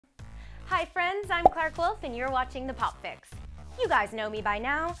Hi friends, I'm Clarke Wolfe and you're watching THEPOPFIX. You guys know me by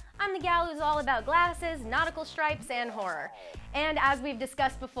now. I'm the gal who's all about glasses, nautical stripes, and horror. And as we've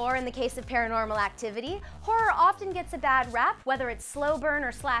discussed before in the case of Paranormal Activity, horror often gets a bad rap, whether it's slow burn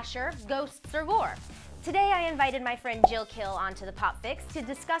or slasher, ghosts or gore. Today I invited my friend Jill Kill onto THEPOPFIX to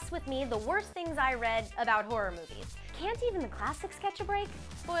discuss with me the worst things I read about horror movies. Can't even the classics catch a break?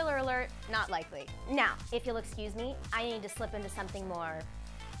 Spoiler alert, not likely. Now, if you'll excuse me, I need to slip into something more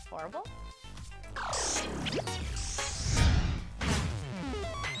horrible.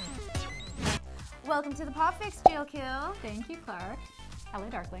 Welcome to THEPOPFIX, Jill Kill. Thank you, Clarke. Hello,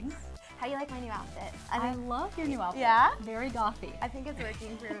 Darklings. How do you like my new outfit? I love your new outfit. Yeah? Very gothy. I think it's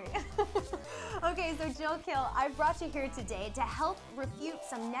working for me. Okay, so Jill Kill, I've brought you here today to help refute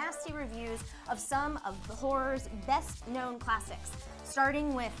some nasty reviews of some of the horror's best-known classics,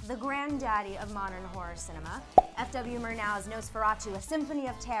 starting with the granddaddy of modern horror cinema, F.W. Murnau's Nosferatu, A Symphony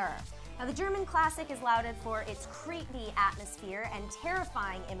of Terror. Now, the German classic is lauded for its creepy atmosphere and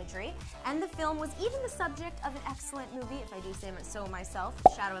terrifying imagery, and the film was even the subject of an excellent movie, if I do say so myself,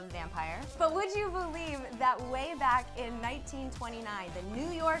 Shadow of the Vampire. But would you believe that way back in 1929, the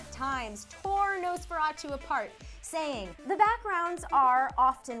New York Times tore Nosferatu apart, saying, "The backgrounds are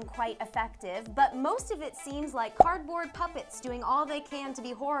often quite effective, but most of it seems like cardboard puppets doing all they can to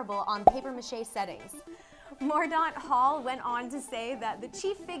be horrible on papier-mâché settings." Mordaunt Hall went on to say that the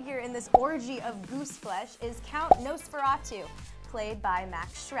chief figure in this orgy of goose flesh is Count Nosferatu, played by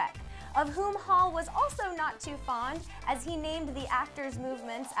Max Schreck, of whom Hall was also not too fond, as he named the actor's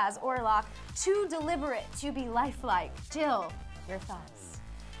movements as Orlok too deliberate to be lifelike. Jill, your thoughts?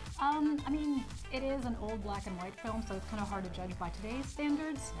 I mean, it is an old black and white film, so it's kind of hard to judge by today's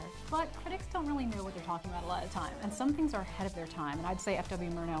standards, but critics don't really know what they're talking about a lot of the time, and some things are ahead of their time, and I'd say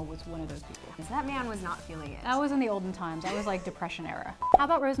F.W. Murnau was one of those people. That man was not feeling it. That was in the olden times. That was like Depression era. How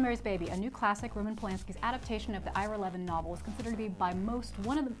about Rosemary's Baby? A new classic, Roman Polanski's adaptation of the Ira Levin novel, is considered to be by most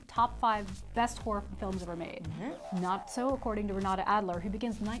one of the top 5 best horror films ever made. Not so according to Renata Adler, who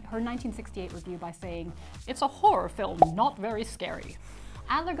begins her 1968 review by saying, "It's a horror film, not very scary."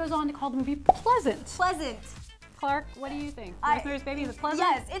 Adler goes on to call the movie pleasant. Pleasant. Clarke, what do you think? Rosemary's Baby, is it pleasant?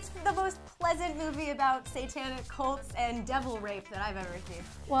 Yes, it's the most pleasant movie about satanic cults and devil rape that I've ever seen.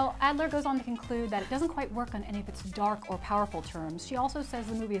 Well, Adler goes on to conclude that it doesn't quite work on any of its dark or powerful terms. She also says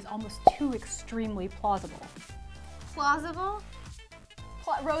the movie is almost too extremely plausible. Plausible?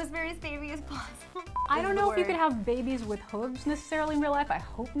 Rosemary's Baby is plausible? I don't know if you could have babies with hooves necessarily in real life. I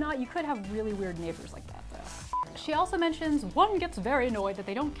hope not. You could have really weird neighbors like that, though. She also mentions one gets very annoyed that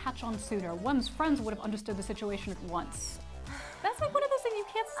they don't catch on sooner. One's friends would have understood the situation at once. That's like one of those things, you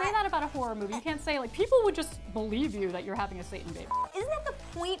can't say that about a horror movie. You can't say, like, people would just believe you that you're having a Satan baby. Isn't that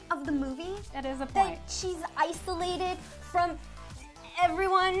the point of the movie? That is a point. That she's isolated from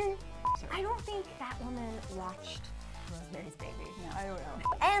everyone? I don't think that woman watched Rosemary's Baby. No, I don't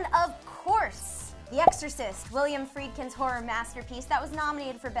know. And of course, The Exorcist, William Friedkin's horror masterpiece that was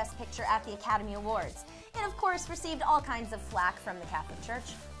nominated for Best Picture at the Academy Awards. It, of course, received all kinds of flack from the Catholic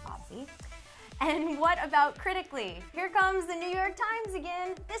Church, obviously. And what about critically? Here comes the New York Times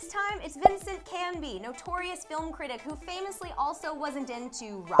again. This time it's Vincent Canby, notorious film critic who famously also wasn't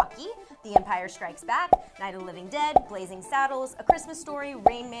into Rocky, The Empire Strikes Back, Night of the Living Dead, Blazing Saddles, A Christmas Story,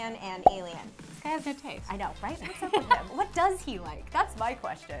 Rain Man, and Alien. This guy has no taste. I know, right? What's up with him? What does he like? That's my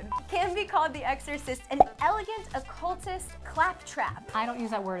question. Canby called The Exorcist an elegant occultist claptrap. I don't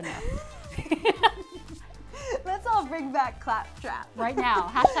use that word enough. Let's all bring back claptrap. Right now.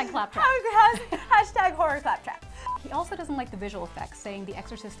 Hashtag claptrap. Hashtag horror claptrap. He also doesn't like the visual effects, saying The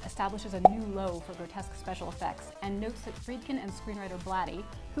Exorcist establishes a new low for grotesque special effects, and notes that Friedkin and screenwriter Blatty,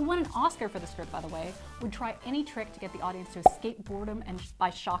 who won an Oscar for the script, by the way, would try any trick to get the audience to escape boredom and by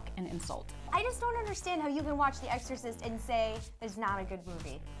shock and insult. I just don't understand how you can watch The Exorcist and say it's not a good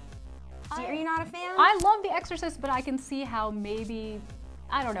movie. Are you not a fan? I love The Exorcist, but I can see how maybe,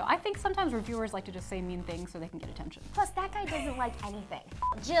 I don't know. I think sometimes reviewers like to just say mean things so they can get attention. Plus, that guy doesn't like anything.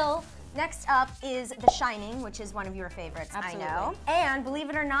 Jill, next up is The Shining, which is one of your favorites, Absolutely. I know. And believe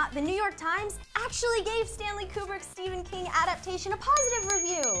it or not, the New York Times actually gave Stanley Kubrick's Stephen King adaptation a positive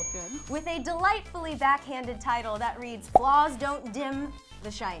review. Good. With a delightfully backhanded title that reads, "Flaws don't dim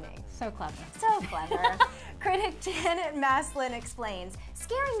The Shining." So clever. So clever. Critic Janet Maslin explains,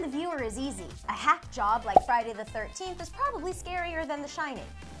 "Scaring the viewer is easy. A hack job like Friday the 13th is probably scarier than The Shining."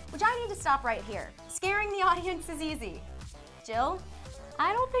 Which I need to stop right here. Scaring the audience is easy. Jill?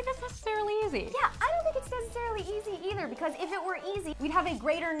 I don't think that's necessarily easy. Yeah, I don't think it's necessarily easy either, because if it were easy, we'd have a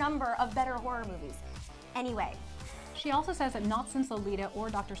greater number of better horror movies. Anyway. She also says that not since Lolita or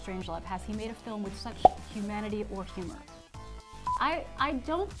Dr. Strangelove has he made a film with such humanity or humor. I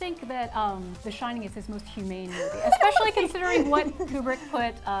don't think that The Shining is his most humane movie, especially considering what Kubrick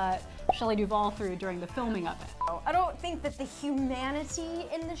put Shelley Duvall through during the filming of it. I don't think that the humanity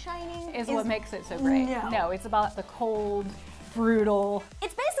in The Shining is what makes it so great. No, it's about the cold, brutal.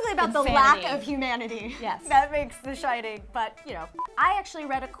 It's basically about insanity. the lack of humanity. Yes. That makes The Shining, but you know. I actually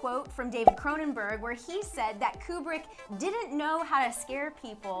read a quote from David Cronenberg where he said that Kubrick didn't know how to scare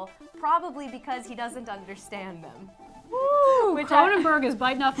people, probably because he doesn't understand them. Woo, Cronenberg is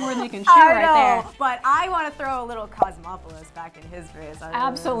biting off more than he can chew right there. But I want to throw a little Cosmopolis back in his face.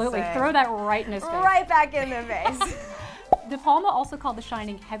 Absolutely, throw that right in his face. Right back in the face. De Palma also called The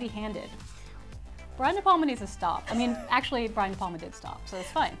Shining heavy-handed. Brian De Palma needs to stop. I mean, actually, Brian De Palma did stop, so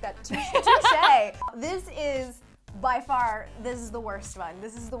it's fine. Touche. This is, by far, this is the worst one.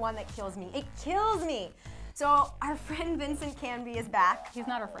 This is the one that kills me. It kills me. So our friend Vincent Canby is back. He's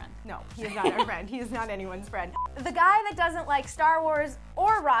not our friend. No, he is not our friend. He is not anyone's friend. The guy that doesn't like Star Wars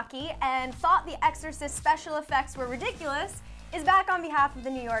or Rocky and thought the Exorcist special effects were ridiculous is back on behalf of the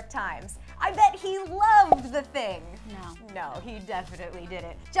New York Times. I bet he loved The Thing. No, he definitely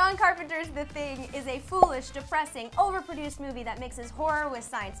didn't. John Carpenter's The Thing is a foolish, depressing, overproduced movie that mixes horror with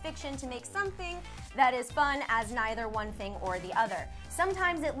science fiction to make something that is fun as neither one thing or the other.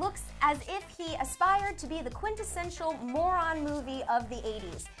 Sometimes it looks as if he aspired to be the quintessential moron movie of the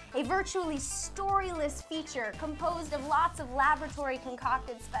 80s. A virtually storyless feature composed of lots of laboratory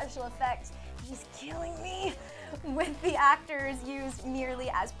concocted special effects. He's killing me. With the actors used merely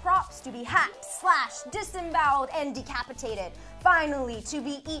as props to be hacked, slashed, disemboweled, and decapitated. Finally, to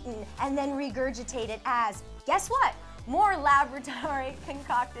be eaten and then regurgitated as, guess what? More laboratory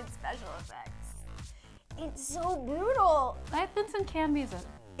concocted special effects. It's so brutal. Vincent Canby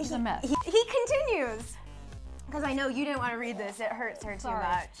is a mess. He continues. Because I know you didn't want to read this. It hurts her too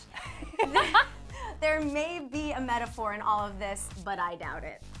much. There may be a metaphor in all of this, but I doubt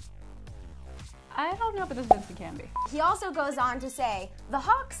it. I don't know, but this Vincent Canby. He also goes on to say, the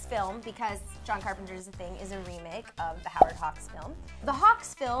Hawks film, because John Carpenter's The Thing is a remake of the Howard Hawks film, the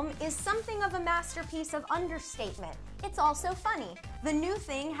Hawks film is something of a masterpiece of understatement. It's also funny. The new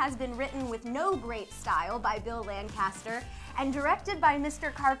Thing has been written with no great style by Bill Lancaster and directed by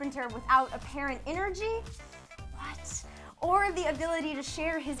Mr. Carpenter without apparent energy? What? Or the ability to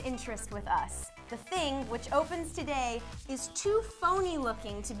share his interest with us. The Thing, which opens today, is too phony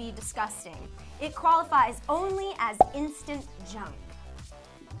looking to be disgusting. It qualifies only as instant junk.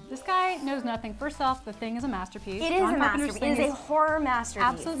 This guy knows nothing. First off, The Thing is a masterpiece. It is a masterpiece. It is a horror masterpiece.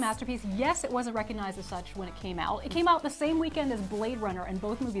 Absolute masterpiece. Yes, it wasn't recognized as such when it came out. It came out the same weekend as Blade Runner, and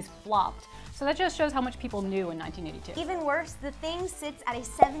both movies flopped. So that just shows how much people knew in 1982. Even worse, The Thing sits at a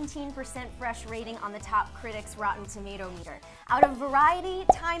 17% fresh rating on the top critics' Rotten Tomato meter. Out of Variety,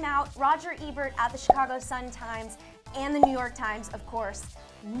 Time Out, Roger Ebert at the Chicago Sun-Times, and the New York Times, of course,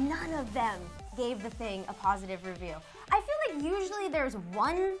 none of them gave The Thing a positive review. I feel like usually there's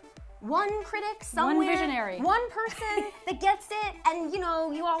one critic somewhere, one visionary, one person that gets it, and you know,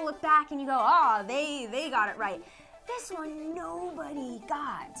 you all look back and you go, oh, they got it right. This one nobody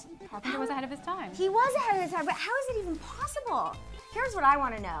got. Carpenter was ahead of his time. He was ahead of his time, but how is it even possible? Here's what I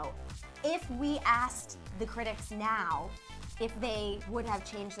want to know. If we asked the critics now if they would have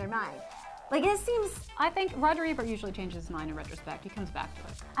changed their mind. Like, it seems... I think Roger Ebert usually changes his mind in retrospect. He comes back to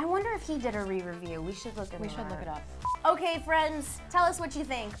it. I wonder if he did a re-review. We should look it up. We should look it up. Okay, friends, tell us what you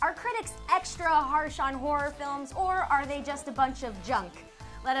think. Are critics extra harsh on horror films, or are they just a bunch of junk?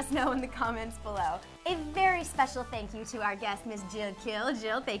 Let us know in the comments below. A very special thank you to our guest, Miss Jill Kill.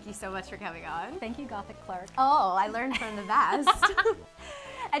 Jill, thank you so much for coming on. Thank you, Gothic Clarke. Oh, I learned from the best.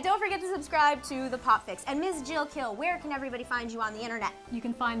 And don't forget to subscribe to The Pop Fix. And Ms. Jill Kill, where can everybody find you on the internet? You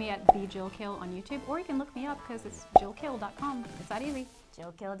can find me at @TheJillKill on YouTube, or you can look me up because it's jillkill.com. It's that easy.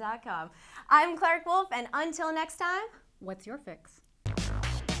 Jillkill.com. I'm Clarke Wolfe, and until next time, what's your fix?